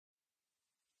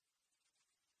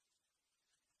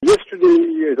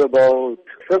Yesterday at about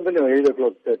 7 or 8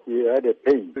 o'clock that he had a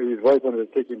pain. His wife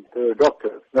wanted to take him to a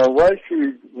doctor. Now while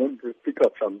she went to pick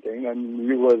up something and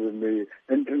he was in the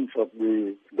entrance of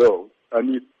the door and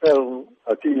he fell,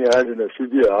 I think he had a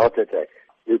severe heart attack.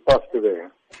 He passed away.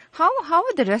 How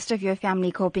are the rest of your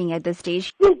family coping at this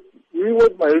stage? Look, he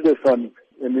was my eldest son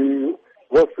and he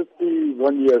was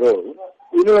 51 years old.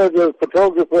 You know, as a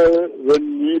photographer,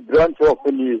 when he branched off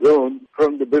on his own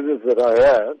from the business that I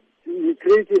have, he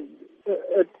created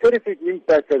a terrific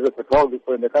impact as a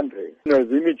photographer in the country. You know,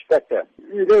 the image factor.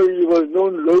 You know, he was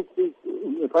known locally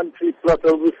in the country plus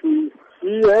overseas.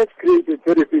 He has created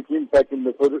terrific impact in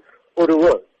the photo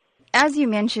world. As you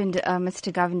mentioned,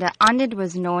 Mr. Govender, Anand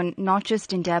was known not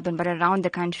just in Durban but around the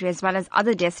country as well as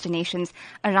other destinations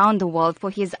around the world for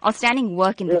his outstanding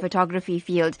work in the photography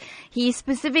field. He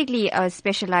specifically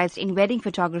specialized in wedding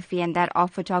photography and that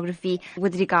of photography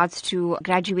with regards to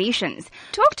graduations.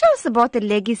 Talk to us about the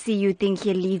legacy you think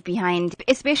he'll leave behind,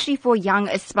 especially for young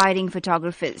aspiring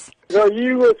photographers. Now,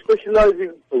 he was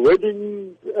specializing in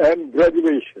weddings and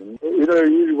graduation. You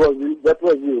know, that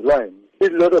was his line. He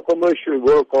did a lot of commercial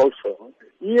work also.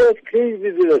 He has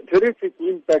created a terrific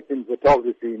impact in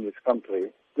photography in this country.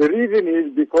 The reason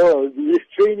is because he is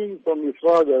training from his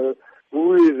father,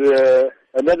 who is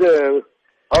another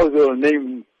household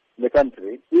name in the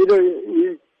country. You know,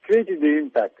 he created the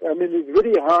impact. I mean, it's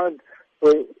very hard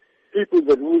for people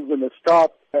that who's going to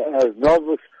start as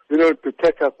novice, you know, to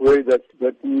catch up way that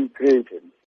he created.